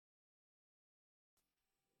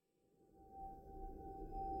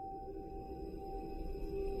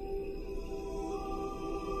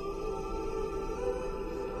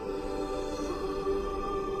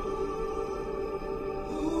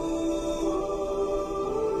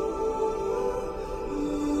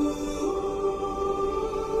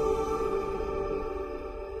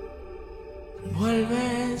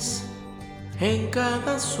En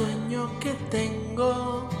cada sueño que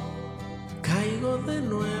tengo, caigo de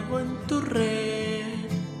nuevo en tu red.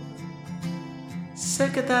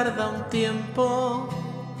 Sé que tarda un tiempo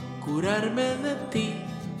curarme de ti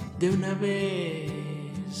de una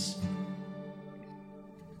vez.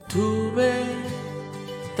 Tuve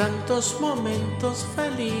tantos momentos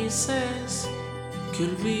felices que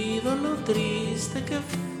olvido lo triste que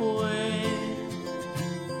fue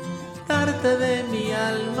darte de mi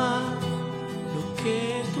alma lo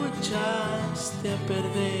que tú echaste a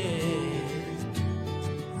perder.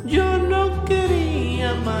 Yo no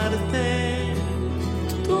quería amarte,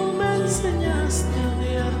 tú me enseñaste a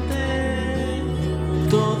odiarte.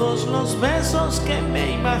 Todos los besos que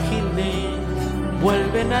me imaginé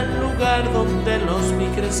vuelven al lugar donde los vi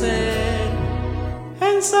crecer.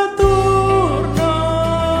 En Saturno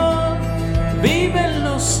viven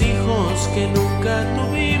los hijos que nunca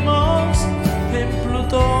tuvimos. En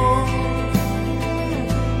Plutón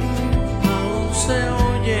aún se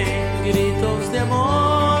oyen gritos de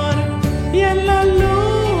amor. Y en la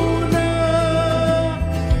luna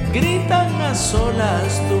gritan a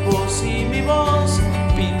solas tu voz y mi voz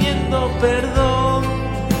pidiendo perdón,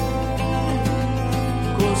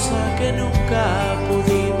 cosa que nunca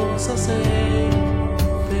pudimos hacer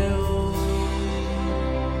peor.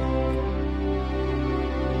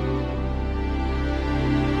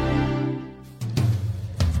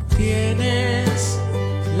 Tienes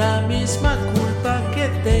la misma culpa que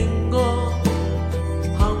tengo,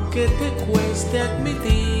 aunque te cueste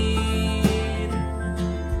admitir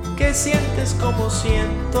que sientes como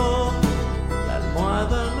siento. La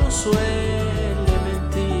almohada no suele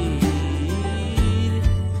mentir.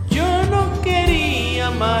 Yo no quería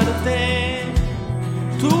amarte,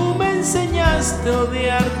 tú me enseñaste a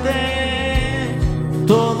odiarte.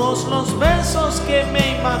 Todos los besos que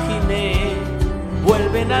me imaginé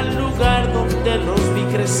vuelven al lugar donde los vi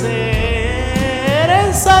crecer.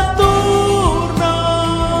 En Saturno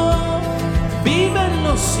viven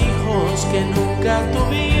los hijos que nunca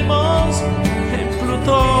tuvimos. En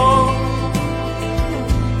Plutón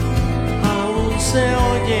aún se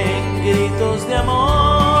oyen gritos de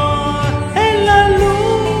amor. En la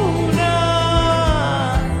luna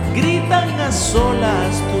gritan a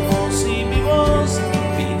solas tu voz y mi voz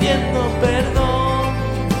pidiendo perdón,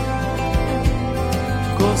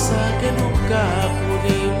 cosa que nunca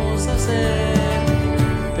pudimos hacer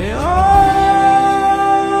peor.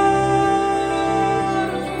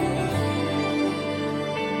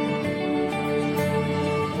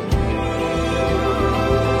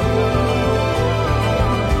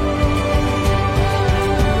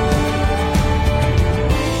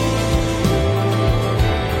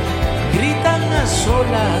 Gritan a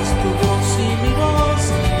solas tu voz